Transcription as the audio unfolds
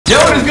Yo,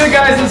 what is good,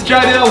 guys? It's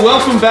Jydell.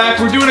 Welcome back.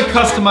 We're doing a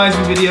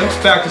customizing video. It's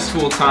back to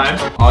school time.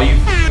 All you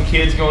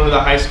kids going to the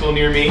high school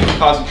near me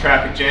causing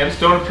traffic jams.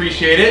 Don't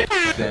appreciate it.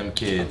 Them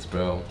kids,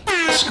 bro.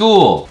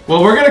 School.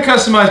 Well, we're gonna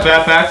customize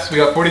backpacks. We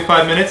got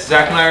 45 minutes.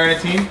 Zach and I are in a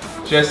team.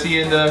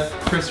 Jesse and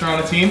Kris are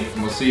on a team.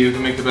 And we'll see who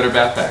can make the better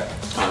backpack.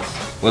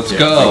 Let's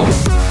go.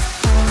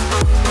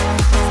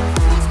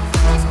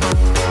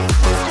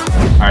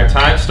 All right,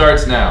 time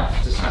starts now.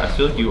 I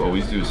feel like you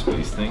always do a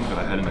space thing, but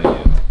I had an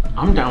idea.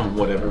 I'm down with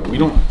whatever. We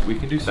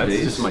can do space.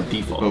 That's just my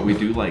default. But we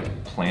do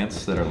like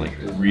plants that are like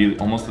really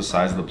almost the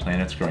size of the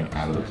planets growing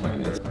out of the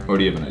planets. Or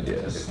do you have an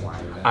idea?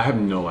 I have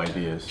no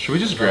ideas. Should we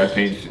just grab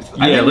paint?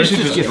 Yeah, let's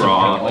just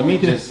draw. Let me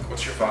just.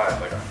 What's your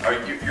vibe?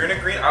 Like, you're in a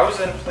green. I was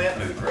in plant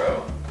mood,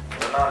 bro.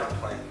 We're not in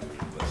plant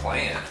mood.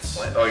 Plants.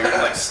 Oh, you're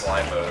in like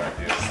slime mode, aren't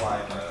you?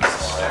 Slime mode.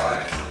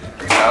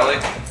 Metallic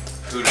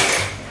Putin.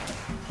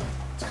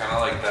 It's kind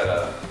of like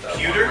that.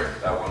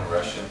 That one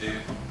Russian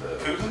dude.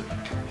 Putin?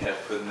 Yeah,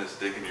 putting this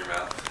dick in your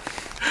mouth.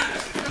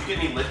 Did you get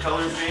any lip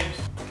colors, James?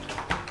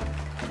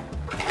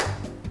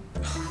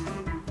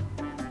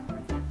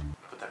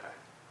 Put that back.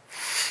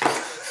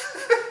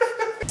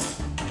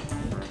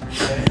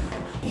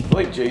 I feel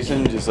like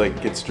Jason just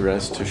like gets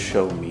dressed to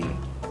show me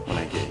when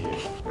I get here.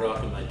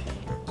 Rocking my team.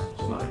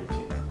 It's not your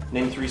team.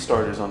 Name 3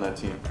 starters on that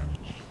team.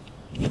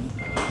 Yeah.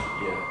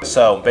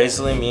 So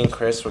basically, me and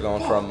Kris were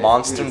going for a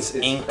Monsters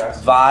Inc.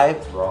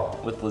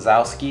 vibe with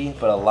Lazowski,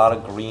 but a lot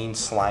of green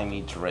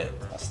slimy drip.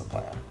 That's the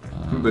plan.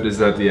 But is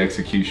that the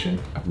execution?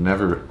 I've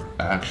never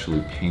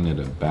actually painted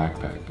a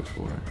backpack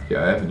before.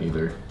 Yeah, I haven't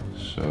either.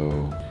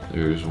 So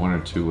there's 1 or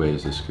 2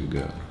 ways this could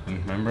go.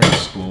 Remember in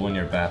school when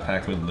your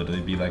backpack would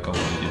literally be like a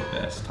weighted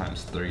vest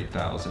times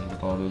 3,000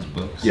 with all those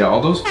books? Yeah,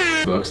 all those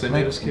books they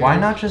made us carry. Why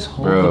not just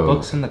hold Bro, the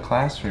books in the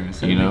classroom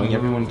instead of making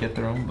everyone get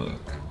their own book?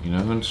 You know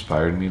who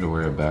inspired me to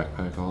wear a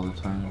backpack all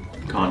the time?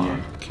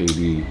 Kanye.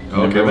 KD.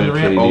 Oh, Kevin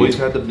Durant always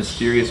had the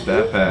mysterious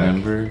backpack.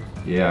 Remember?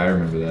 Yeah, I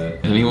remember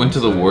that. And he went to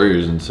the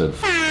Warriors and said,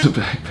 "F the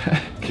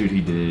backpack." Dude,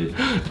 he did.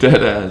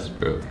 Dead ass,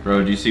 bro.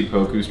 Bro, do you see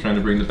Poku's trying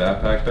to bring the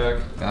backpack back?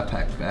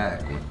 Backpack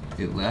back.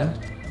 It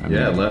left?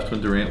 Yeah, it left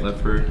when Durant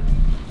left for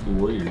the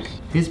Warriors.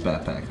 His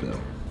backpack though.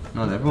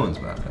 Not everyone's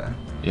backpack.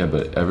 Yeah,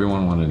 but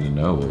everyone wanted to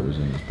know what was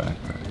in his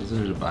backpack.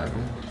 Isn't it a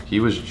Bible? He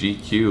was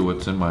GQ.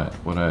 What's in my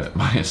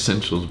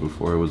essentials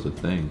before it was a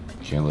thing?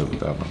 Can't live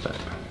without my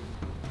backpack.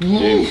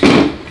 James.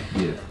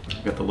 Yeah.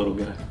 Got the little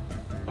guy.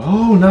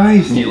 Oh,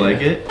 nice. Do you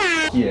like it?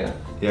 Yeah.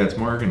 Yeah, it's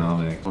more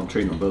ergonomic. I'm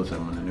trading them both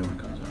out when the new one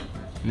comes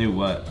out. New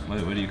what?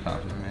 What are you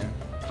copying, man?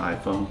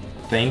 iPhone.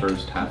 Thank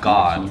First half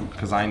God, of the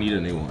because I need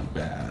a new one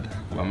bad.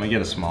 Well, I'm gonna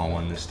get a small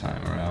one this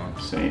time around.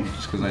 Same.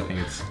 Just because I think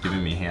it's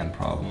giving me hand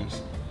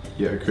problems.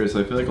 Yeah, Kris,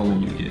 I feel like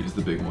only you can use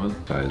the big one.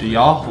 Do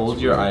y'all hold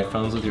your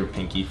iPhones with your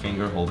pinky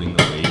finger holding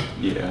the weight?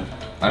 Yeah.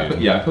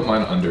 I put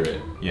mine under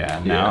it.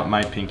 Yeah, now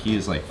my pinky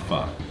is like,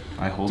 fuck.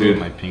 I hold it with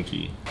my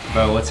pinky.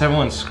 Bro, what's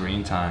everyone's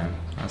screen time?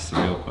 That's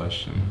the real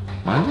question.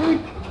 Mine's like,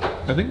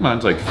 I think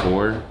mine's like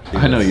 4.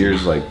 I know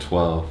yours is like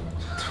 12.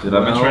 Dude,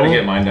 I've been trying to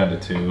get mine down to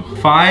 2.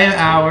 5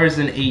 hours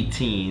and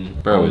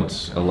 18. Bro,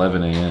 it's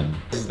 11 a.m.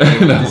 This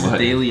is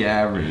daily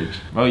average.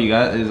 Bro,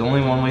 there's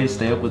only one way to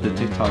stay up with the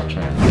TikTok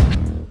trend.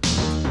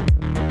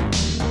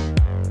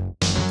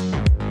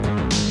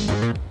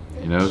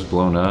 You know who's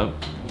blown up?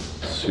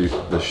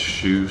 The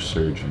shoe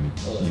surgeon.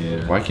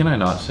 Yeah. Why can I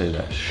not say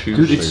that? Shoe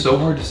Dude, surgeon. it's so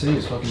hard to say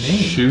his fucking name.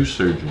 Shoe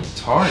surgeon.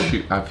 It's hard.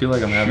 I feel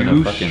like I'm having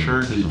a fucking...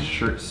 surgeon.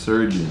 Shoe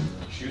surgeon?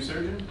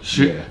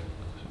 Yeah.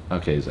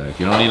 Okay, Zach,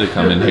 you don't need to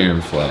come in here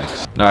and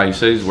flex. Nah, he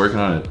said he's working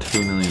on a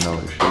 $2 million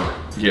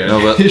shoe. Yeah,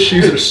 no, but his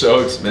shoes are so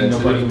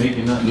expensive. Nobody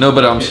making nothing. No,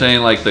 but I'm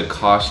saying like the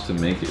cost to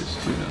make it is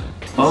 $2 million.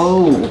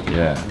 Oh.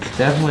 Yeah. It's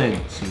definitely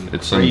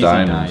It's some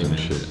diamonds and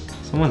shit.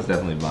 Someone's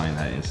definitely buying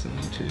that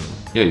instantly too.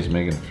 Yeah, he's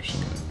making it for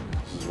somebody.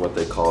 This is what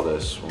they called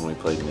us when we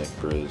played Nick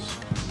Briz.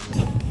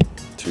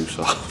 Too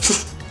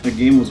soft. The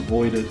game was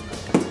voided.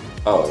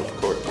 Oh, of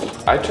course.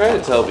 I try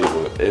to tell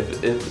people,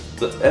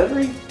 if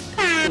every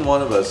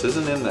one of us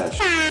isn't in that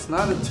shit, it's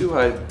not a too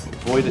high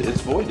voided,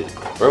 it's voided.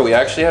 Bro, we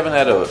actually haven't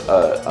had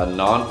a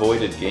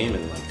non-voided game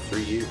in like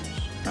 3 years.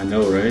 I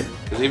know, right?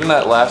 Because even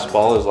that last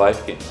Ball is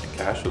Life game, like,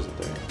 Cash wasn't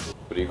there.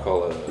 What do you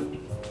call a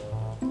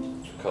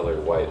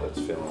color white that's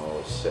feeling a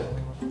little sick?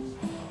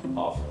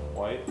 Off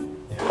white?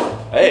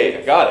 Yeah.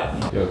 Hey, I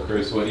got it. Yo,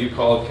 Kris, what do you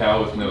call a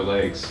cow with no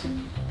legs?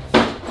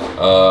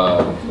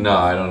 No,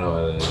 I don't know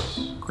what it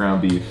is.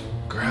 Ground beef.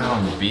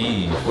 Ground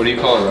beef. What do you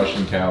call a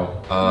Russian cow?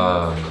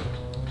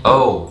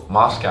 Oh,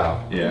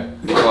 Moscow. Yeah.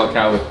 What do you call a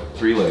cow with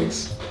 3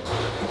 legs?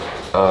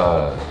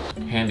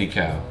 Handy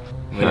cow.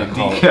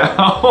 Handy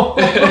cow.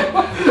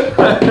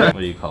 What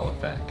do you call a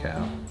fat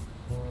cow?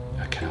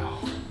 A cow.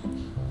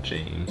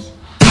 James.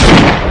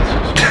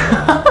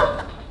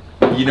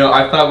 You know,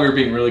 I thought we were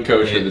being really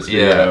kosher this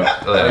video.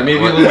 Like,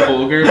 maybe a little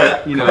vulgar,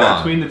 but you know,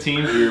 between the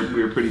teams,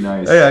 we were pretty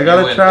nice. Hey, I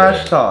got a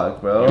trash talk,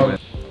 bro.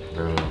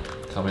 Bro,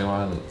 tell me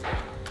why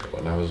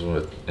when I was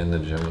in the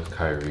gym with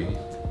Kyrie,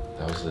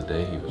 that was the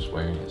day he was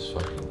wearing his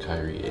fucking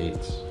Kyrie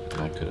 8s.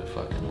 And I could have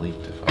fucking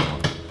leaked if I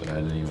wanted, but I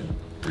didn't even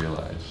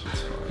realize.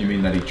 You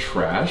mean that he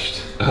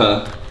trashed?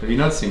 Have you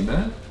not seen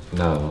that?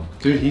 No.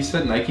 Dude, he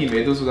said Nike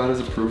made those without his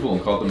approval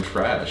and called them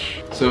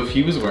trash. So if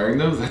he was wearing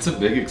those, that's a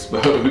big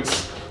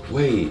expose.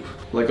 Wait.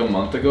 Like a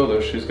month ago,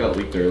 those shoes got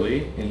leaked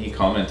early, and he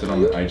commented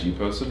on the IG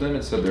post of them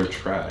and said they're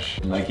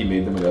trash. Nike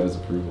made them without his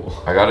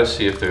approval. I gotta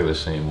see if they're the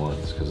same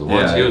ones, because the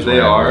ones he was they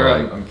wearing are. were,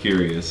 like, I'm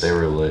curious. they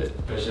were lit.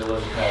 Chris, it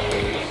wasn't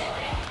Kyrie's.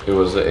 It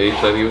was the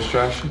 8th that he was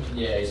trashing?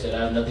 Yeah, he said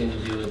I have nothing to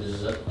do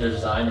with the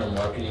design or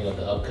marketing of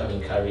the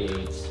upcoming Kyrie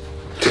 8s.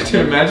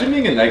 Dude, imagine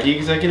being a Nike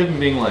executive and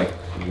being like,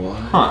 What?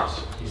 huh,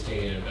 He's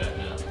taking it back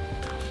now.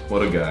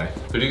 what a guy.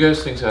 Who do you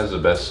guys think has the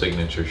best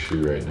signature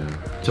shoe right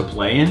now? To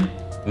play in?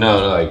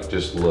 No, like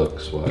just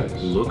looks wise.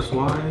 Looks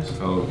wise?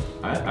 Oh,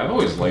 I've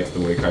always liked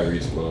the way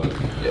Kyrie's look.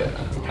 Yeah.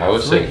 I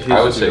would feel like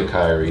say his too.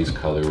 Kyrie's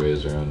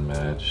colorways are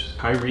unmatched.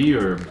 Kyrie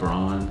or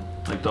Braun?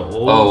 Like the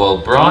old. Oh, well,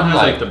 Braun, has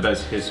like- like the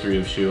best history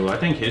of shoe. I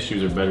think his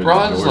shoes are better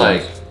Braun's than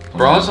Jordan's.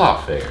 Braun's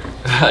not fair.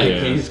 Like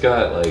Yeah. he's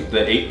got like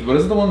The 8, what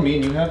is the one me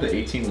and you have? The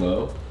 18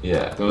 low?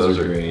 yeah, Those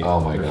are great. Oh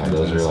my They're god,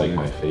 those are like fantastic.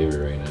 my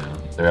favorite right now.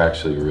 They're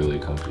actually really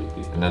comfy.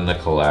 And then the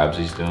collabs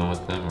he's doing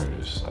with them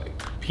are just like,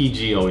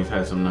 PG always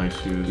has some nice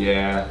shoes.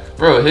 Yeah.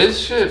 bro, his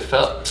shit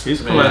fell.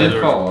 His Man, collabs it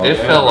are- fell off. It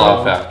Yeah, fell bro.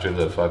 off after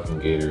the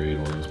fucking Gatorade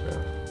ones, bro.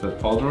 But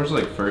Paul George's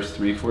like first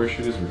 3-4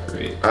 shoes were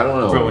great. I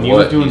don't know. Bro, when you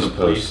what was doing he's the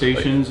supposed- like-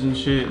 PlayStations and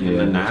shit and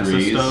the NASA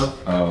threes. stuff,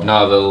 Oh.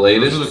 No, the Those are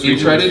latest. the You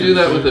three tried to do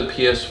that versions. with the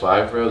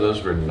PS5, bro.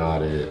 Those were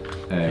not it.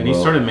 Hey, and he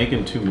well, started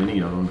making too many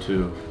of them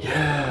too.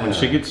 Yeah. When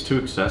shit gets too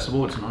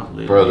accessible, it's not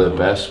lit. Bro, the anymore.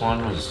 best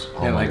one was.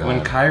 Oh Yeah, my like god.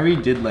 when Kyrie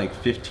did like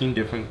 15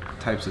 different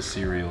types of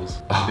cereals.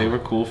 Oh. They were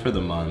cool for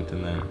the month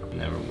and then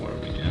never wore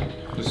them again.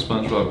 the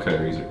SpongeBob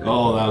Kyrie's are great.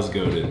 Oh, that was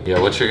goated. Yeah,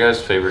 what's your guys'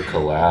 favorite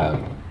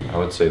collab? I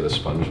would say the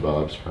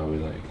SpongeBob's probably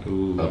like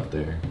Ooh. up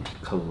there.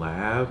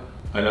 Collab?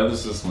 I know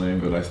this is lame,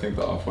 but I think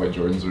the Off-White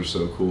Jordans are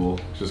so cool.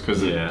 Just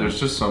because Yeah. there's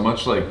just so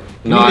much like.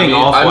 No, I Anything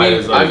mean, Off-White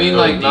is like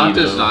like OD not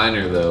though.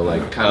 designer though,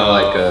 like kind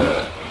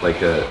of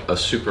like a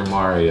Super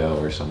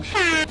Mario or some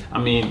shit. I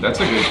mean, That's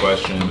a good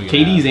question.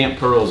 Katie's Ant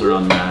Pearls are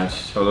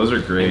unmatched. Oh, those are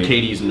great. And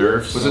Katie's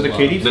Nerfs. Was it the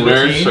Katie The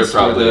Nerds 14s are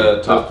probably where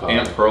the top five.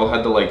 Ant Pearl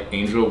had the like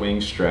angel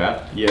wing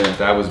strap? Yeah.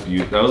 That was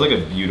beautiful. That was like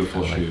a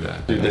beautiful shoe.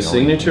 that. Dude, the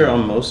signature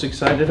I'm most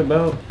excited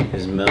about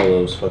is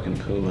Melo's fucking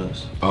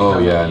Pumas. Oh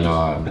yeah, no,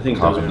 I'm I think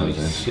those are copying really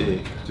those in.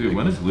 sick. Dude,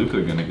 when is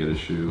Luca gonna get a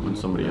shoe? When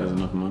somebody has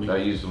enough money. I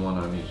used the one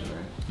I'm using, right?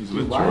 He's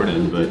with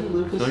Jordan, but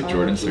I feel like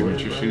Jordan's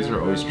signature shoes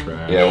are always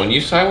trash. Yeah, when you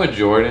sign with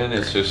Jordan,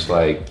 it's just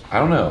like, I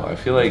don't know. I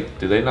feel like,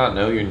 do they not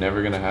know you're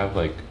never gonna have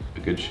like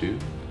a good shoe?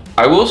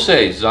 I will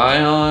say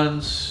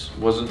Zion's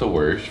wasn't the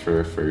worst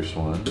for a first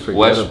one.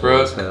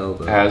 Westbrook as hell,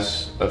 though.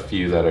 has a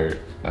few that are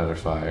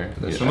fire.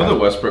 Some of the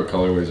Westbrook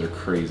colorways are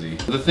crazy.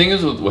 The thing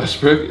is with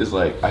Westbrook is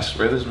like, I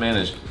swear this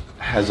man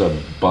has a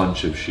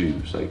bunch of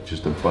shoes, like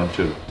just a bunch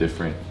of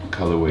different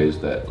colorways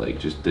that like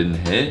just didn't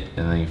hit,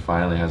 and then he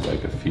finally has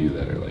like a few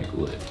that are like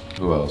lit.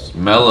 Who else?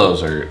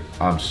 Mellows are,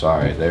 I'm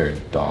sorry, they're a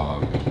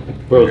dog.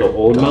 Bro, the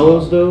old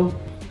Melos though,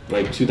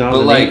 like 2008,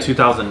 But, like-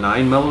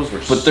 2009 Melos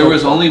were But there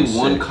was only fucking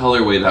one sick.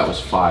 colorway that was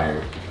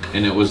fire,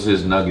 and it was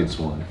his Nuggets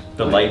one.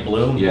 The light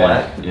blue? Yeah,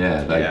 Black?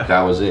 yeah, like Yeah.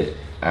 that was it.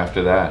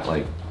 After that,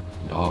 like,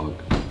 dog.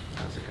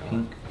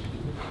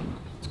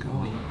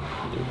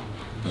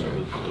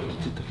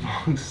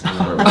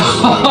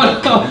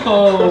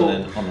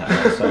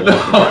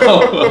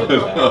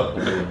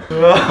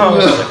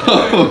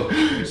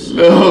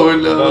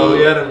 Oh,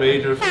 we had a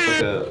major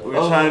fuck up. We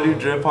were trying to do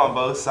drip on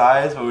both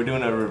sides, but we're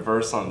doing a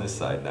reverse on this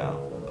side now.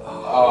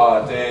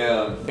 Oh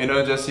damn. You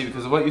know, Jesse,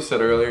 because of what you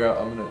said earlier,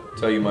 I'm gonna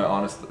tell you my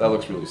honest. That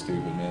looks really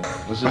stupid, man.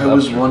 I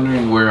was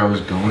wondering where I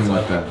was going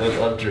with that. I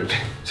love dripping.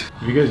 If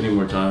you guys need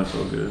more time, it's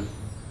all good.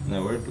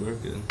 No, we're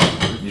good.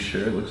 You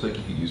sure? It looks like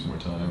you could use more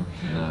time.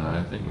 No,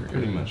 I think we're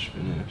Pretty good. much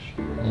finished.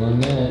 1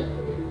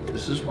 minute.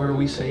 This is where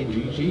we say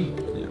GG.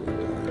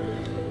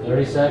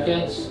 30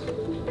 seconds.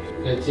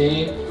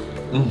 15.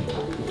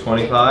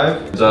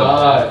 25.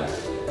 5.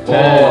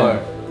 4,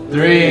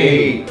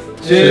 3,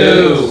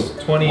 2,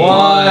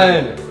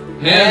 21.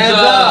 Hands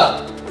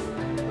up!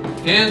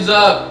 Hands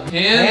up!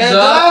 Hands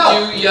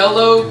up, you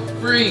yellow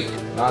freak!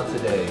 Not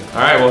today. All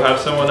right, we'll have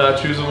someone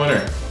choose a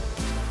winner.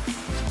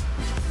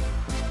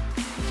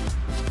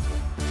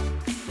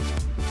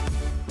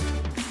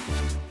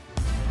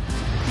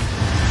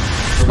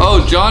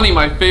 Oh, Johnny,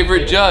 my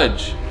favorite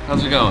judge.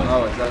 How's it going?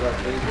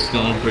 It's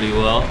going pretty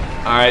well.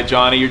 All right,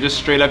 Johnny, you're just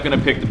straight up gonna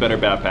pick the better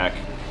backpack.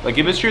 Like,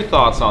 give us your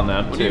thoughts on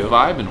them What are you too.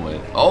 vibing with?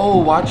 Oh,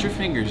 watch your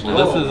fingers now.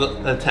 This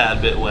is a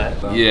tad bit wet.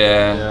 Yeah.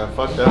 Yeah,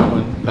 fuck that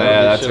one.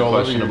 Yeah, that's a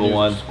questionable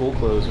one. School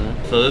clothes, man.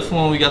 So this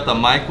one we got the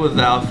Mike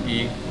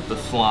Wazowski with the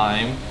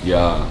slime,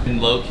 Yeah.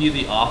 and Loki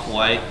the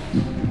off-white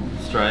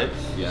stripes.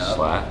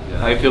 Slap.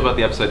 How you feel about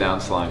the upside down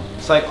slime?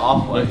 It's like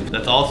off-white.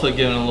 That's also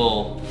giving a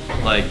little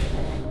like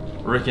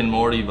Rick and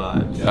Morty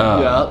vibes.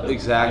 Yeah.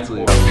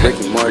 exactly. Rick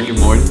and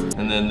Morty.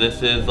 And then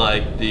this is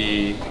like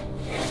the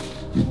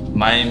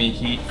Miami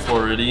Heat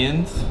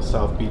Floridians,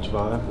 South Beach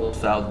vibe.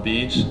 South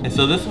Beach. And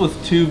so this was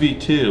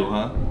 2v2,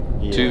 huh?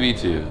 Yeah.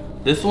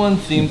 2v2. This one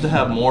seems to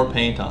have more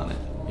paint on it.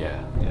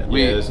 Yeah.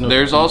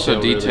 There's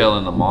also detail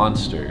in the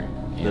monster.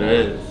 There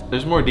is.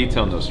 There's more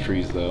detail in those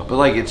trees though. But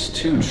like it's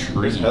 2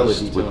 trees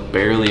with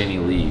barely any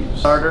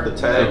leaves. The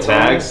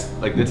tags,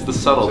 like it's the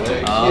subtle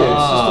things. Yeah,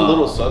 it's just a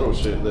little subtle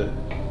shit that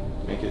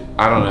make it.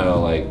 I don't know,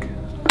 like.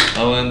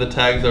 Oh, and the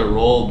tags are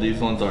rolled. These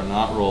ones are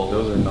not rolled.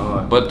 Those are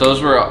not. But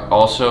those were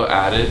also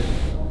added,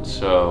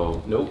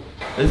 so. Nope.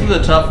 This is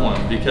a tough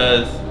one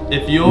because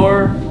if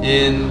you're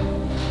in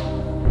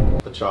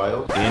A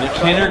child. In a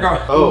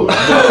kindergarten. Oh,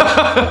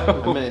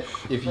 no. I meant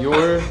if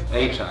you're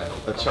A child.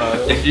 a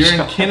child. If you're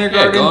in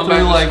kindergarten going through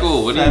back to like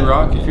school, what are you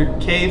rocking? If you're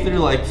K through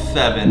like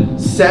 7,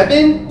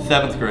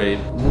 7th grade.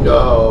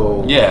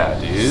 No. Yeah,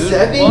 dude.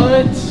 7?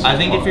 What? I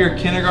think if you're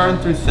kindergarten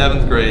through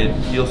 7th grade,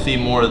 you'll see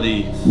more of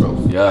these.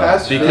 Yeah.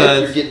 Past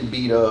Because- fifth, you're getting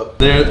beat up.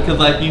 Because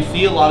like you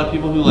see a lot of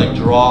people who like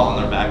draw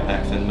on their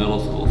backpacks in middle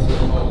school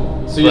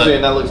still. So you're But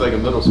saying that looks like a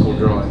middle school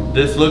drawing?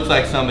 This looks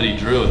like somebody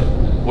drew it.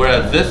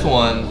 Whereas this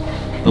one,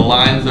 the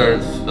lines are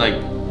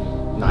like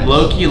Nice.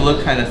 low-key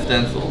look kind of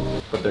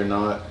stenciled. But they're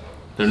not.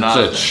 They're not.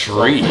 It's a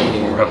tree.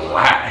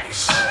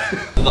 Relax.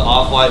 The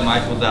Off-White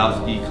Mike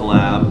Wazowski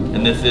collab,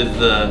 and this is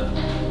the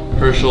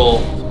Herschel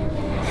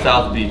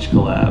South Beach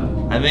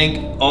collab. I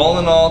think all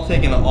in all,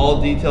 taking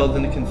all details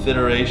into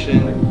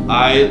consideration,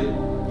 I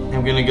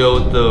am gonna go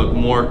with the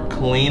more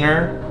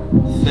cleaner,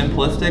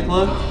 simplistic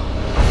look,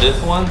 this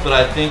one, but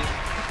I think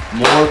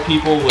more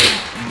people would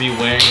be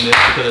wearing this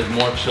because there's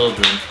more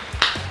children.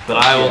 But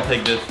I will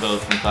take this though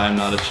since I'm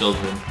not a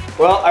children.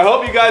 Well, I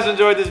hope you guys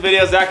enjoyed this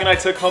video. Zach and I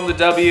took home the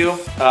W.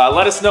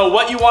 Let us know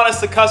what you want us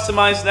to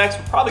customize next.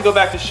 We'll probably go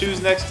back to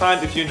shoes next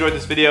time. If you enjoyed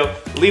this video,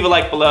 leave a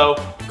like below.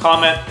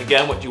 Comment,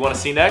 again, what you want to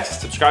see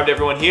next. Subscribe to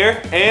everyone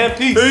here, and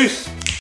peace.